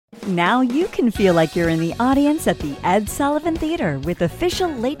Now you can feel like you're in the audience at the Ed Sullivan Theater with official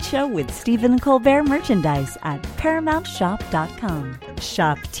Late Show with Stephen Colbert merchandise at ParamountShop.com.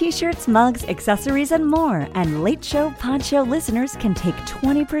 Shop t-shirts, mugs, accessories, and more. And Late Show Pod Show listeners can take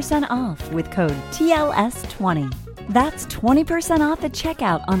 20% off with code TLS20. That's 20% off at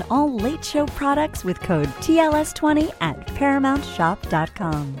checkout on all Late Show products with code TLS20 at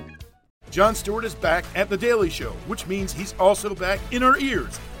ParamountShop.com. Jon Stewart is back at The Daily Show, which means he's also back in our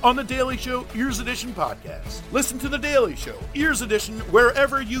ears on The Daily Show Ears Edition podcast. Listen to The Daily Show Ears Edition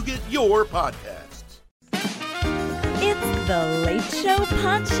wherever you get your podcasts. It's The Late Show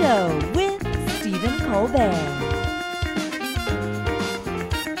Pod Show with Stephen Colbert.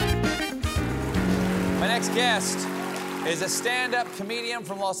 My next guest is a stand-up comedian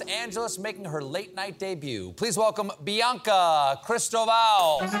from Los Angeles making her late-night debut. Please welcome Bianca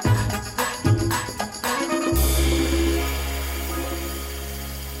Cristovao.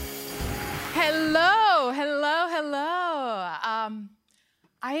 Hello.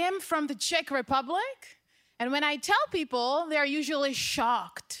 I am from the Czech Republic, and when I tell people, they're usually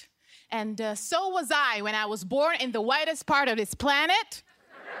shocked. And so was I when I was born in the whitest part of this planet.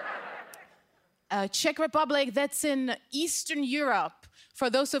 Czech Republic, that's in Eastern Europe, for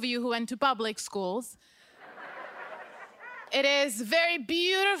those of you who went to public schools. It is very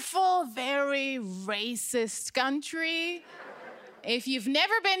beautiful, very racist country. If you've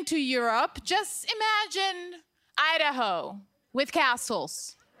never been to Europe, just imagine Idaho with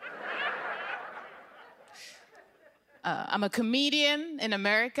castles. I'm a comedian in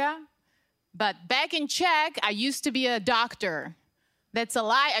America, but back in Czech, I used to be a doctor. That's a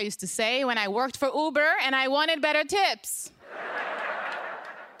lie I used to say when I worked for Uber and I wanted better tips.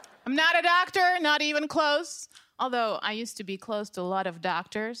 I'm not a doctor, not even close, although I used to be close to a lot of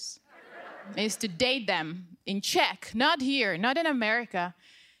doctors. I used to date them in Czech, not here, not in America.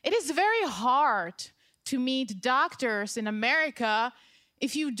 It is very hard to meet doctors in America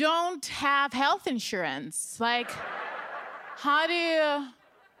if you don't have health insurance. Like, how do you...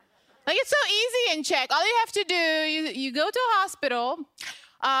 Like, it's so easy in Czech. All you have to do, you go to a hospital,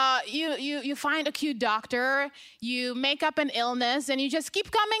 you find a cute doctor, you make up an illness, and you just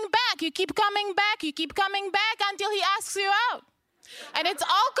keep coming back. You keep coming back until he asks you out. And it's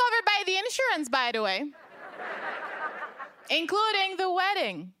all covered by the insurance, by the way, including the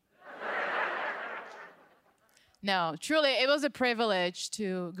wedding. No, truly, it was a privilege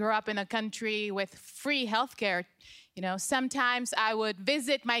to grow up in a country with free healthcare. You know, sometimes I would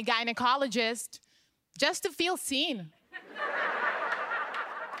visit my gynecologist just to feel seen.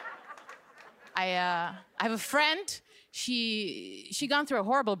 I have a friend. She gone through a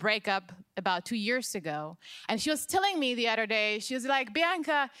horrible breakup about 2 years ago. And she was telling me the other day, she was like,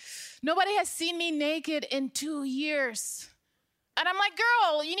 Bianca, nobody has seen me naked in 2 years. And I'm like,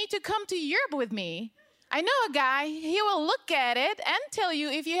 girl, you need to come to Europe with me. I know a guy, he will look at it and tell you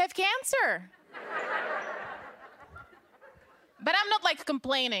if you have cancer. But I'm not like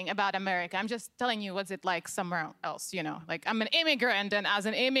complaining about America. I'm just telling you what's it like somewhere else, you know. Like, I'm an immigrant, and as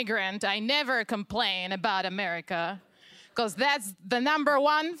an immigrant, I never complain about America. Because that's the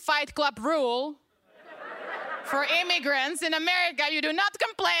 #1 Fight Club rule for immigrants in America. You do not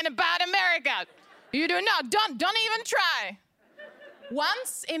complain about America. You do not. Don't even try.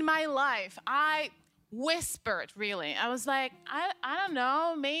 Once in my life, I whispered, really. I was like, I don't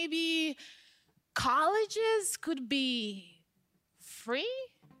know, maybe colleges could be free?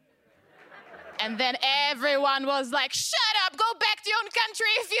 And then everyone was like, shut up, go back to your own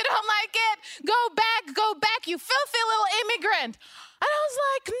country if you don't like it. Go back, you filthy little immigrant. And I was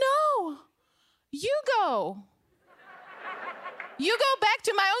like, no, you go. You go back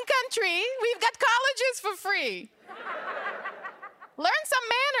to my own country. We've got colleges for free. Learn some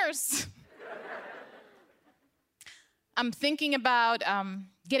manners. I'm thinking about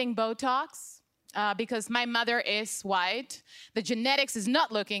getting Botox. Because my mother is white. The genetics is not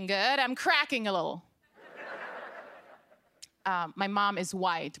looking good. I'm cracking a little. My mom is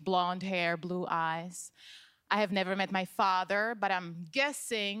white, blonde hair, blue eyes. I have never met my father, but I'm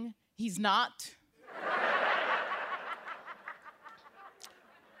guessing he's not.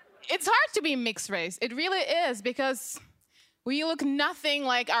 It's hard to be mixed race. It really is, because we look nothing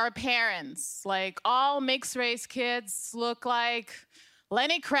like our parents. Like, all mixed race kids look like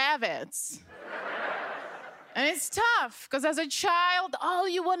Lenny Kravitz. And it's tough, because as a child, all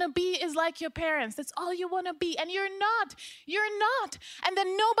you want to be is like your parents. That's all you want to be. And you're not. You're not. And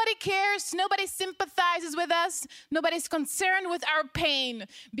then nobody cares. Nobody sympathizes with us. Nobody's concerned with our pain,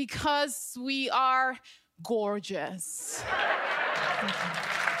 because we are gorgeous.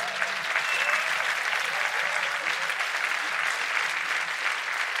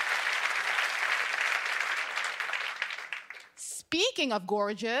 speaking of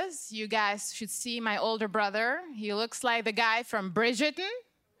gorgeous, you guys should see my older brother. He looks like the guy from Bridgerton.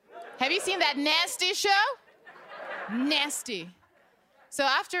 Have you seen that nasty show? Nasty. So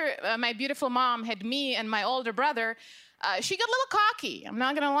after my beautiful mom had me and my older brother, she got a little cocky. I'm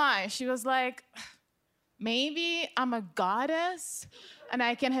not gonna lie. She was like, maybe I'm a goddess and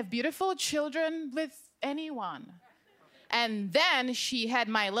I can have beautiful children with anyone. And then she had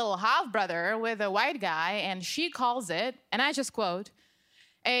my little half-brother with a white guy, and she calls it, and I just quote,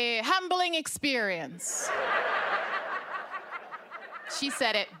 a humbling experience. She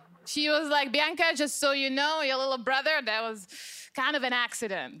said it. She was like, Bianca, just so you know, your little brother, that was kind of an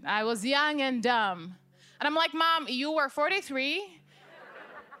accident. I was young and dumb. And I'm like, Mom, you were 43,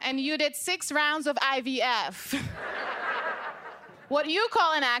 and you did 6 rounds of IVF. What you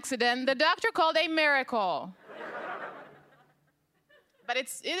call an accident, the doctor called a miracle. But it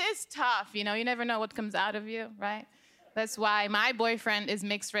is tough, you know, you never know what comes out of you, right? That's why my boyfriend is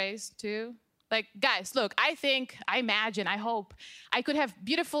mixed race too. Like, guys, look, I imagine, I hope I could have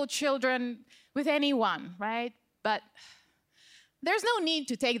beautiful children with anyone, right? But there's no need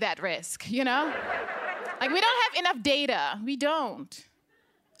to take that risk, you know? Like, we don't have enough data. We don't.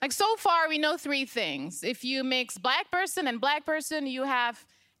 Like, so far, we know 3 things. If you mix black person and black person, you have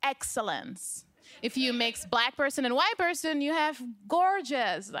excellence. If you mix black person and white person, you have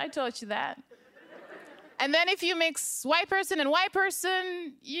gorgeous. I told you that. And then if you mix white person and white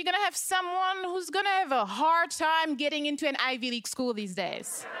person, you're gonna have someone who's gonna have a hard time getting into an Ivy League school these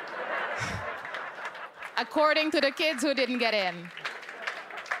days. According to the kids who didn't get in.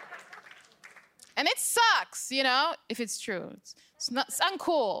 And it sucks, you know, if it's true. It's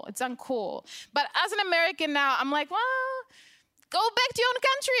uncool. It's uncool. But as an American now, I'm like, well, go back to your own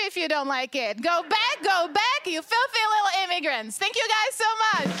country if you don't like it. Go back, you filthy little immigrants. Thank you guys so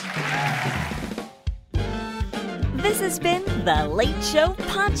much. This has been The Late Show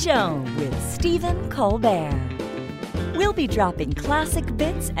Poncho with Stephen Colbert. We'll be dropping classic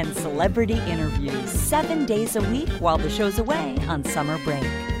bits and celebrity interviews 7 days a week while the show's away on summer break.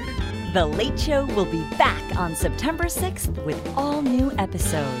 The Late Show will be back on September 6th with all new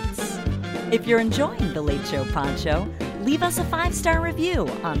episodes. If you're enjoying The Late Show Poncho, leave us a 5-star review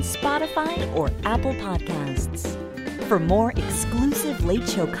on Spotify or Apple Podcasts. For more exclusive Late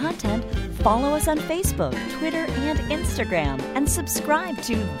Show content, follow us on Facebook, Twitter, and Instagram, and subscribe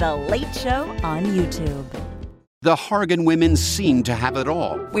to The Late Show on YouTube. The Hargan women seemed to have it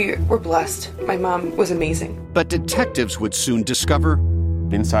all. We were blessed. My mom was amazing. But detectives would soon discover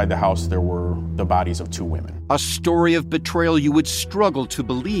inside the house there were the bodies of 2 women. A story of betrayal you would struggle to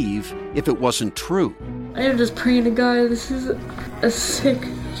believe if it wasn't true. I am just praying to God, this is a sick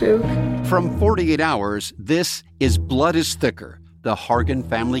joke. From 48 Hours, this is Blood is Thicker, The Hargan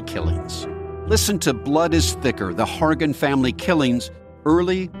Family Killings. Listen to Blood is Thicker, The Hargan Family Killings,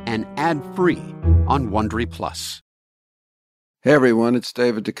 early and ad-free on Wondery+. Hey everyone, it's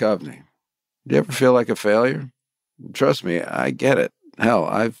David Duchovny. Do you ever feel like a failure? Trust me, I get it. Hell,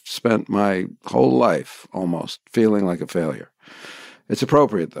 I've spent my whole life almost feeling like a failure. It's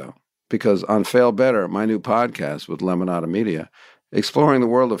appropriate, though, because on Fail Better, my new podcast with Lemonada Media, exploring the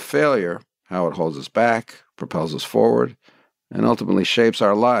world of failure, how it holds us back, propels us forward, and ultimately shapes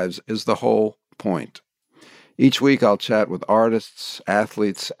our lives, is the whole point. Each week, I'll chat with artists,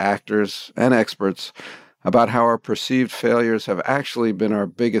 athletes, actors, and experts about how our perceived failures have actually been our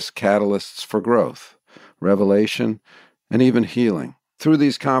biggest catalysts for growth, revelation, and even healing. Through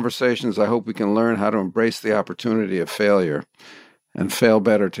these conversations, I hope we can learn how to embrace the opportunity of failure and fail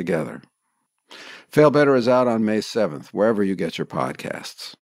better together. Fail Better is out on May 7th, wherever you get your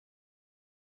podcasts.